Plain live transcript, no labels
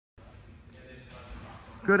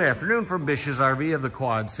Good afternoon from Bish's RV of the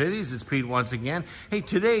Quad Cities. It's Pete once again. Hey,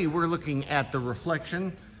 today we're looking at the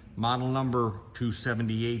Reflection model number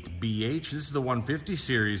 278BH. This is the 150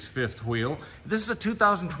 series fifth wheel. This is a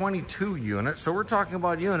 2022 unit, so we're talking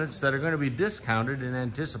about units that are going to be discounted in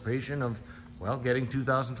anticipation of, well, getting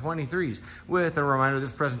 2023s. With a reminder,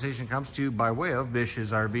 this presentation comes to you by way of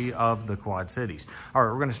Bish's RV of the Quad Cities. All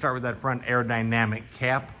right, we're going to start with that front aerodynamic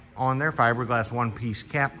cap on there, fiberglass one-piece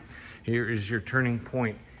cap. Here is your turning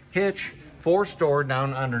point hitch, 4-store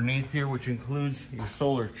down underneath here, which includes your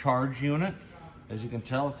solar charge unit, as you can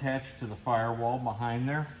tell, attached to the firewall behind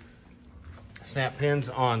there. Snap pins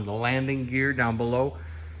on the landing gear down below.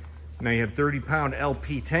 Now you have 30-pound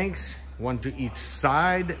LP tanks, one to each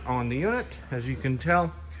side on the unit, as you can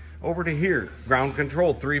tell. Over to here, ground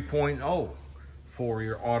control 3.0 for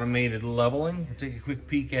your automated leveling. Take a quick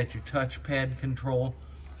peek at your touchpad control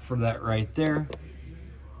for that right there.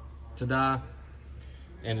 Ta-da.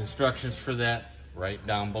 And instructions for that right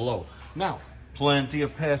down below. Now, plenty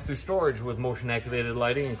of pass-through storage with motion-activated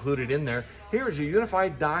lighting included in there. Here is your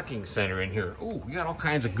unified docking center in here. Ooh, you got all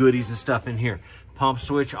kinds of goodies and stuff in here. Pump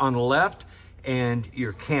switch on the left and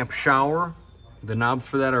your camp shower. The knobs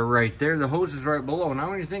for that are right there. The hose is right below. Now,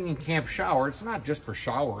 when you're thinking camp shower, it's not just for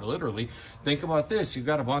shower, literally. Think about this. You've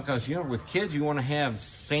got a bunkhouse unit with kids. You want to have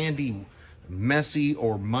sandy, messy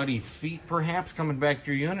or muddy feet perhaps coming back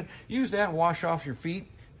to your unit. Use that, wash off your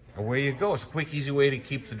feet, away you go. It's a quick, easy way to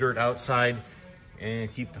keep the dirt outside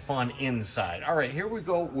and keep the fun inside. All right, here we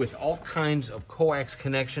go with all kinds of coax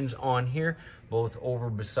connections on here, both over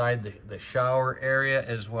beside the shower area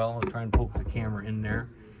as well. I'll try and poke the camera in there,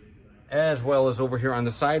 as well as over here on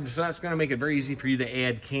the side. So that's going to make it very easy for you to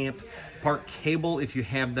add camp park cable if you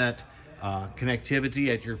have that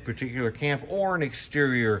connectivity at your particular camp, or an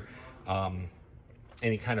exterior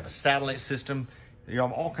any kind of a satellite system. You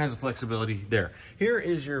have all kinds of flexibility there. Here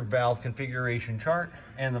is your valve configuration chart,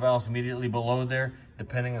 and the valves immediately below there,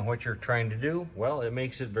 depending on what you're trying to do. Well, it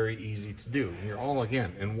makes it very easy to do. You're all,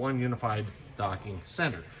 again, in one unified docking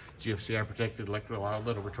center. GFCI protected electrical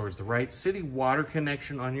outlet over towards the right. City water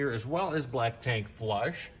connection on here, as well as black tank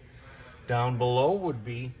flush. Down below would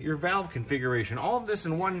be your valve configuration. All of this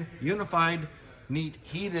in one unified, neat,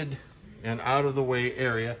 heated, and out of the way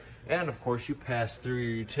area. And of course, you pass through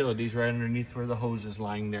your utilities right underneath where the hose is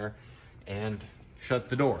lying there and shut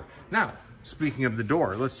the door. Now, speaking of the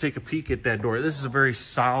door, let's take a peek at that door. This is a very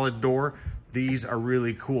solid door. These are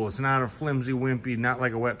really cool. It's not a flimsy, wimpy, not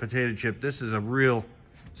like a wet potato chip. This is a real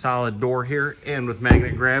solid door here, and with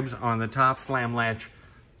magnet grabs on the top, slam latch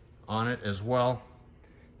on it as well.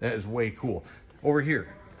 That is way cool. Over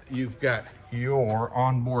here, you've got your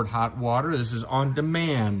onboard hot water. This is on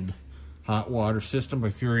demand hot water system by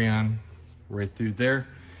Furrion right through there.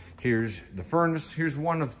 Here's the furnace. Here's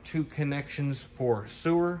one of two connections for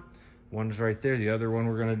sewer. One's right there. The other one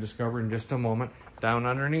we're going to discover in just a moment. Down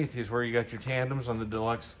underneath is where you got your tandems on the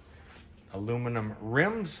deluxe aluminum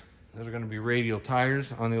rims. Those are going to be radial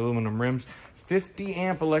tires on the aluminum rims. 50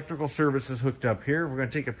 amp electrical services hooked up here. We're going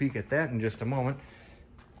to take a peek at that in just a moment.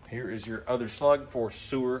 Here is your other slug for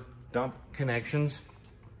sewer dump connections.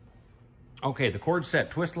 Okay, the cord set,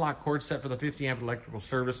 twist lock cord set for the 50 amp electrical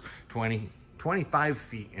service, 25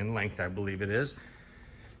 feet in length, I believe it is.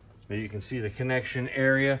 There you can see the connection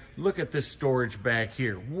area. Look at this storage back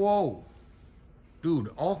here. Whoa, dude,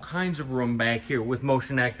 all kinds of room back here with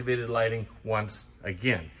motion activated lighting once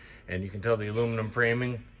again. And you can tell the aluminum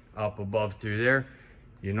framing up above through there.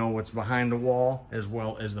 You know what's behind the wall, as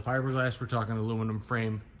well as the fiberglass. We're talking aluminum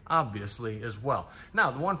frame, obviously, as well. Now,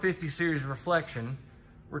 the 150 series Reflection,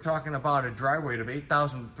 we're talking about a dry weight of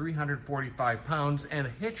 8,345 pounds and a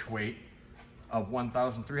hitch weight of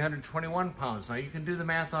 1,321 pounds. Now, you can do the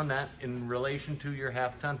math on that in relation to your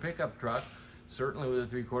half-ton pickup truck. Certainly with a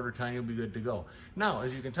 3/4 ton, you'll be good to go. Now,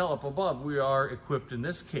 as you can tell up above, we are equipped in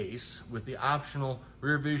this case with the optional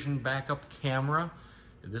rear vision backup camera.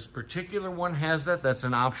 This particular one has that. That's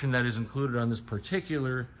an option that is included on this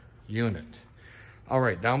particular unit. All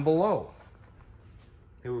right, down below,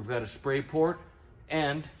 here we've got a spray port.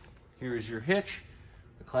 And here is your hitch,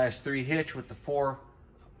 the class 3 hitch with the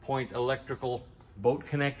 4-point electrical boat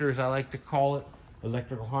connector, as I like to call it,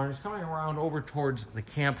 electrical harness. Coming around over towards the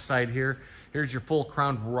campsite here. Here's your full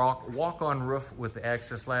crown walk-on roof with the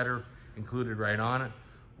access ladder included right on it.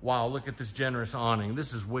 Wow, look at this generous awning.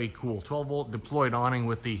 This is way cool. 12-volt deployed awning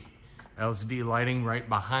with the LCD lighting right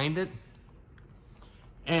behind it.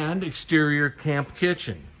 And exterior camp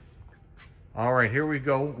kitchen. All right, here we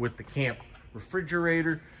go with the camp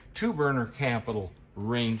refrigerator, 2-burner capital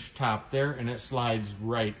range top there, and it slides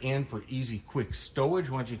right in for easy, quick stowage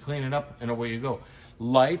once you clean it up, and away you go.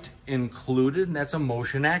 light included, and that's a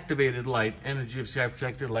motion activated light and a GFCI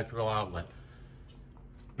protected electrical outlet.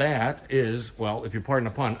 That is, well, if you pardon the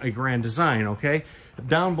pun, a grand design, okay?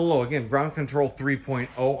 Down below, again, ground control 3.0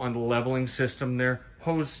 on the leveling system there.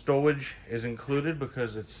 Hose stowage is included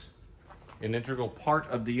because it's an integral part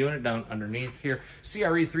of the unit down underneath here.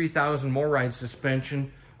 CRE 3000 more ride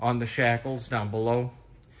suspension on the shackles down below.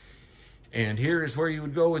 And here is where you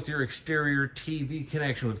would go with your exterior TV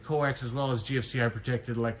connection with coax as well as GFCI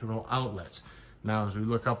protected electrical outlets. Now, as we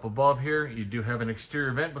look up above here, you do have an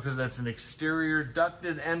exterior vent because that's an exterior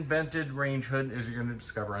ducted and vented range hood, as you're going to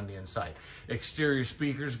discover on the inside. Exterior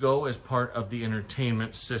speakers go as part of the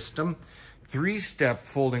entertainment system. 3-step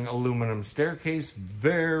folding aluminum staircase,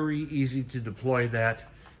 very easy to deploy that.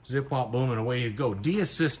 Zip, wop, boom, and away you go.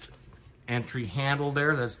 D-assist entry handle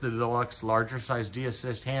there. That's the deluxe larger size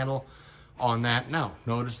D-assist handle on that. Now,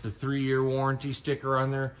 notice the 3-year warranty sticker on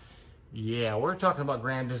there. Yeah, we're talking about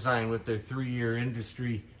Grand Design with their 3-year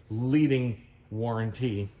industry leading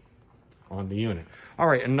warranty on the unit. All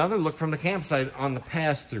right, another look from the campsite on the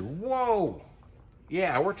pass-through. Whoa!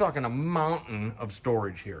 Yeah, we're talking a mountain of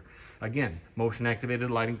storage here. Again, motion-activated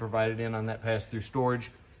lighting provided in on that pass-through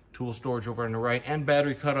storage, tool storage over on the right, and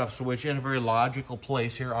battery cutoff switch in a very logical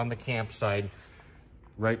place here on the campsite.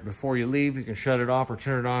 Right before you leave, you can shut it off or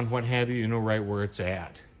turn it on, what have you, you know right where it's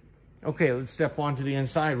at. Okay, let's step onto the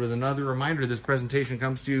inside with another reminder. This presentation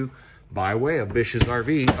comes to you by way of Bish's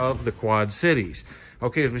RV of the Quad Cities.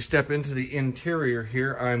 Okay, as we step into the interior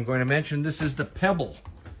here, I'm going to mention this is the Pebble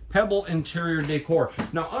interior decor.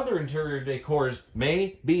 Now, other interior decors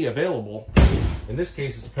may be available. In this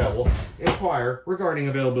case, it's Pebble. Inquire regarding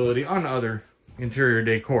availability on other interior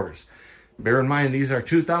decors. Bear in mind, these are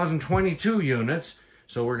 2022 units.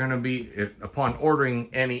 So we're going to be, upon ordering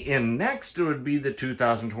any in next, it would be the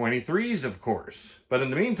 2023s, of course. But in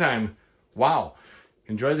the meantime, wow,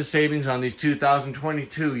 enjoy the savings on these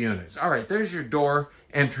 2022 units. All right, there's your door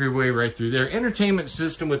entryway right through there. Entertainment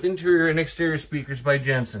system with interior and exterior speakers by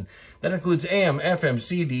Jensen. That includes AM, FM,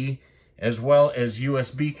 CD, as well as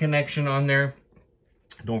USB connection on there.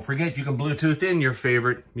 Don't forget, you can Bluetooth in your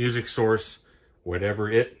favorite music source, whatever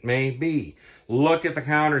it may be. Look at the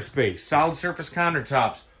counter space. Solid surface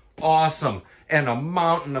countertops. Awesome. And a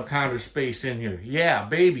mountain of counter space in here. Yeah,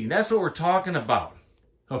 baby. That's what we're talking about.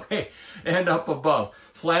 Okay. And up above,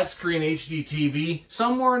 flat screen HD TV,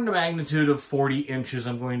 somewhere in the magnitude of 40 inches,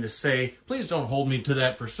 I'm going to say. Please don't hold me to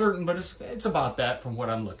that for certain, but it's about that from what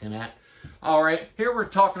I'm looking at. All right. Here we're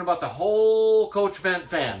talking about the whole coach vent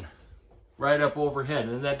fan right up overhead.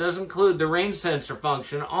 And that does include the rain sensor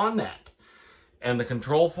function on that. And the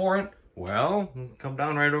control for it, well, come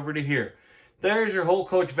down right over to here. There's your whole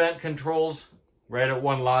coach vent controls right at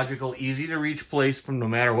one logical, easy to reach place from no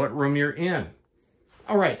matter what room you're in.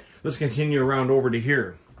 All right, let's continue around over to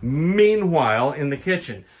here. Meanwhile, in the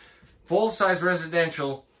kitchen, full-size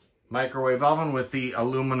residential microwave oven with the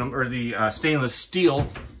aluminum or the stainless steel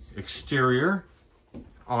exterior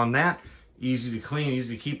on that. Easy to clean,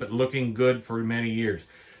 easy to keep it looking good for many years.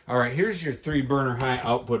 All right, here's your 3-burner high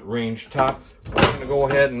output range top. We're going to go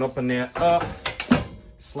ahead and open that up.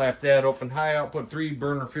 Slap that open. High output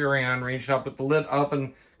 3-burner Furrion range top with the lid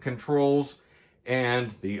oven controls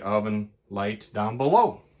and the oven light down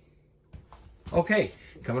below. Okay,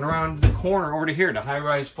 coming around the corner over to here, the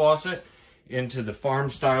high-rise faucet into the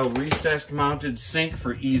farm-style recessed mounted sink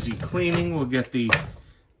for easy cleaning. We'll get the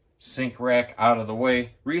sink rack out of the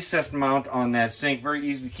way. Recessed mount on that sink. Very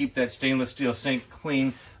easy to keep that stainless steel sink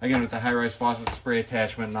clean. Again, with the high-rise faucet spray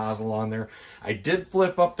attachment nozzle on there. I did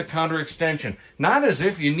flip up the counter extension. Not as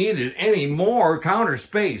if you needed any more counter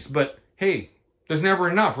space, but hey, there's never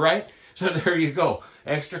enough, right? So there you go.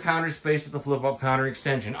 Extra counter space with the flip-up counter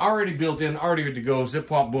extension. Already built in, already good to go. Zip,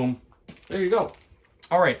 pop, boom. There you go.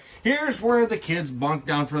 All right, here's where the kids bunk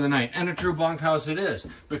down for the night. And a true bunkhouse it is,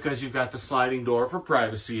 because you've got the sliding door for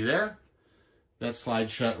privacy there. That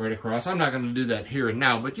slides shut right across. I'm not going to do that here and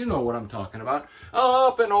now, but you know what I'm talking about.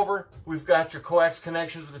 Up and over, we've got your coax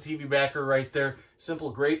connections with the TV backer right there. Simple,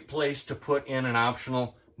 great place to put in an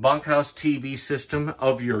optional bunkhouse TV system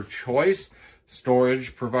of your choice.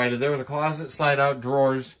 Storage provided there with a closet, slide-out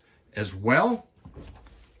drawers as well.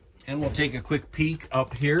 And we'll take a quick peek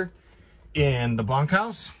up here in the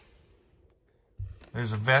bunkhouse.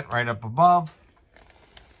 There's a vent right up above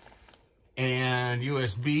and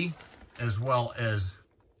USB as well as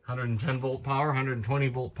 110 volt power, 120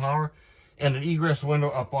 volt power, and an egress window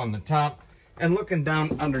up on the top. And looking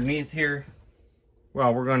down underneath here,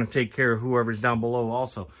 well, we're going to take care of whoever's down below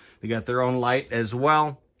also. They got their own light as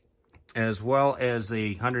well as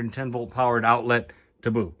the 110 volt powered outlet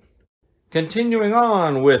to boot. Continuing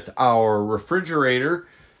on with our refrigerator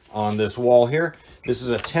on this wall here. This is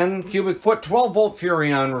a 10 cubic foot, 12 volt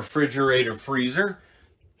Furrion refrigerator freezer.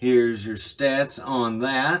 Here's your stats on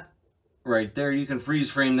that. Right there, you can freeze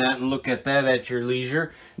frame that and look at that at your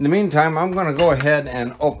leisure. In the meantime, I'm going to go ahead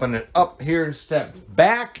and open it up here and step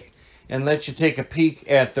back and let you take a peek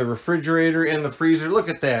at the refrigerator and the freezer. Look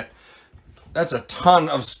at that. That's a ton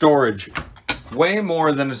of storage. Way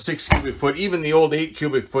more than a 6 cubic foot, even the old 8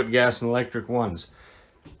 cubic foot gas and electric ones.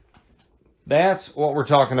 That's what we're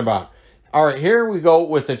talking about. All right, here we go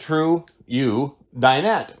with the True U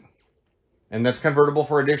dinette. And that's convertible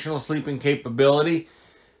for additional sleeping capability.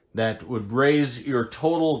 That would raise your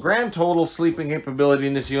grand total sleeping capability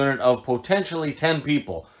in this unit of potentially 10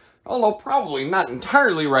 people. Although probably not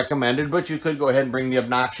entirely recommended, but you could go ahead and bring the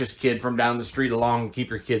obnoxious kid from down the street along and keep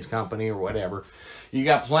your kids company or whatever. You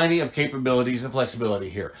got plenty of capabilities and flexibility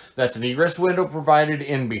here. That's an egress window provided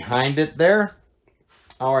in behind it there.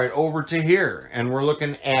 All right, over to here. And we're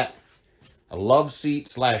looking at a love seat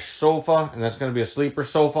 / sofa, and that's going to be a sleeper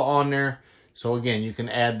sofa on there. So again, you can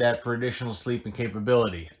add that for additional sleeping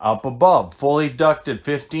capability. Up above, fully ducted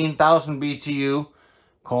 15,000 BTU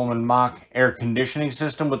Coleman Mach air conditioning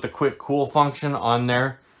system with the quick cool function on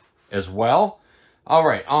there as well. All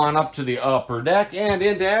right, on up to the upper deck and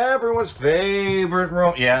into everyone's favorite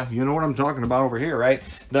room. Yeah, you know what I'm talking about over here, right?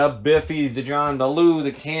 The Biffy, the John, the Lou,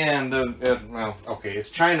 the can, well, okay,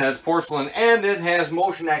 it's China, it's porcelain, and it has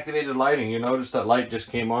motion-activated lighting. You notice that light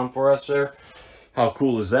just came on for us there? How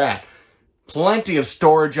cool is that? Plenty of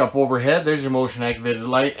storage up overhead. There's your motion-activated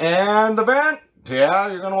light. And the vent. Yeah,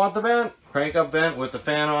 you're going to want the vent. Crank up vent with the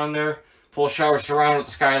fan on there. Full shower surround with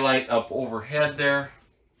the skylight up overhead there.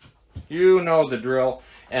 You know the drill.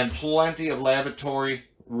 And plenty of lavatory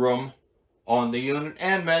room on the unit.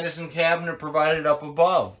 And medicine cabinet provided up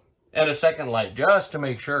above. And a second light just to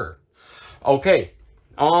make sure. Okay,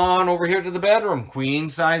 on over here to the bedroom. Queen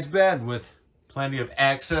size bed with plenty of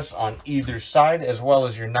access on either side, as well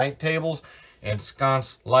as your night tables and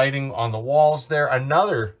sconce lighting on the walls there.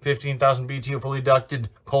 Another 15,000 BTU fully ducted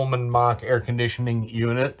Coleman Mach air conditioning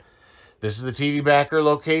unit. This is the TV backer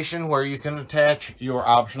location where you can attach your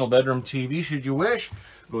optional bedroom TV should you wish.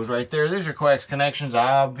 Goes right there. There's your coax connections,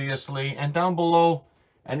 obviously. And down below,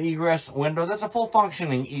 an egress window. That's a full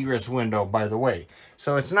functioning egress window, by the way.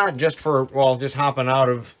 So it's not just for, well, just hopping out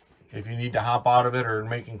of, if you need to hop out of it or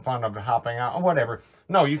making fun of hopping out or whatever.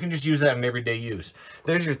 No, you can just use that in everyday use.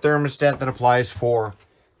 There's your thermostat that applies for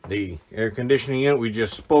the air conditioning unit we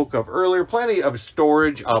just spoke of earlier. Plenty of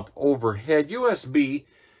storage up overhead. USB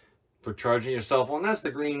for charging your cell phone. That's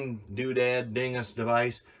the green doodad dingus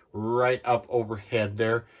device right up overhead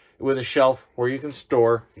there, with a shelf where you can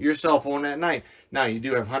store your cell phone at night. Now, you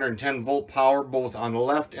do have 110 volt power both on the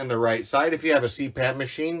left and the right side. If you have a CPAP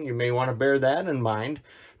machine, you may want to bear that in mind.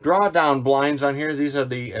 Drawdown blinds on here. These are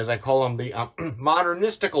the, as I call them, the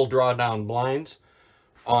modernistical drawdown blinds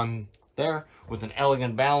on there with an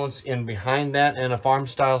elegant balance in behind that and a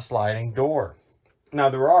farm-style sliding door. Now,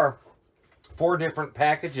 there are 4 different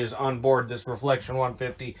packages on board this Reflection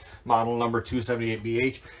 150 model number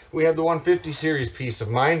 278BH. We have the 150 series Peace of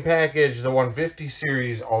Mind package, the 150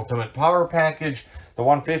 series Ultimate Power package, the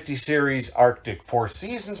 150 series Arctic 4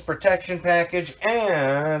 Seasons protection package,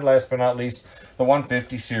 and last but not least, the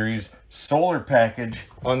 150 series solar package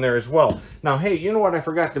on there as well. Now, hey, you know what I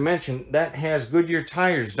forgot to mention? That has Goodyear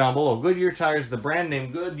tires down below. Goodyear tires, the brand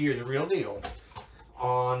name Goodyear, the real deal,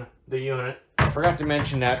 on the unit. I forgot to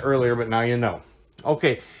mention that earlier, but now you know.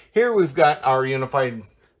 Okay, here we've got our unified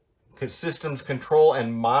systems control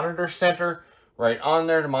and monitor center right on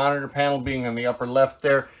there. The monitor panel being on the upper left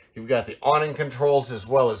there. You've got the awning controls as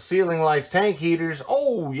well as ceiling lights, tank heaters.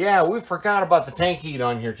 Oh, yeah, we forgot about the tank heat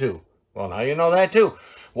on here too. Well, now you know that too.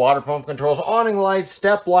 Water pump controls, awning lights,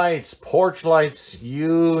 step lights, porch lights,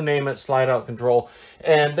 you name it, slide out control.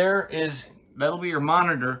 And that'll be your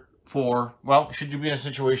monitor for, well, should you be in a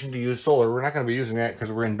situation to use solar. We're not going to be using that because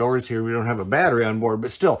we're indoors here. We don't have a battery on board,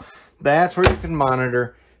 but still, that's where you can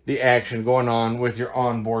monitor the action going on with your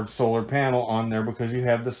onboard solar panel on there because you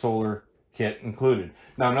have the solar kit included.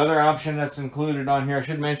 Now, another option that's included on here, I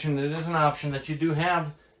should mention, it is an option that you do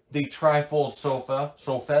have the trifold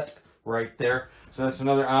soffit right there. So that's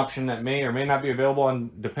another option that may or may not be available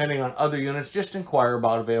depending on other units. Just inquire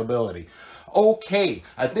about availability. Okay,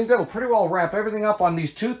 I think that'll pretty well wrap everything up on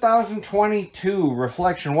these 2022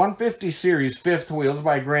 Reflection 150 series fifth wheels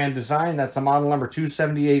by Grand Design. That's the model number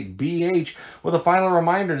 278BH, with a final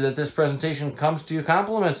reminder that this presentation comes to you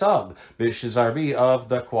compliments of Bish's RV of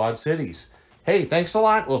the Quad Cities. Hey, thanks a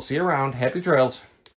lot. We'll see you around. Happy trails.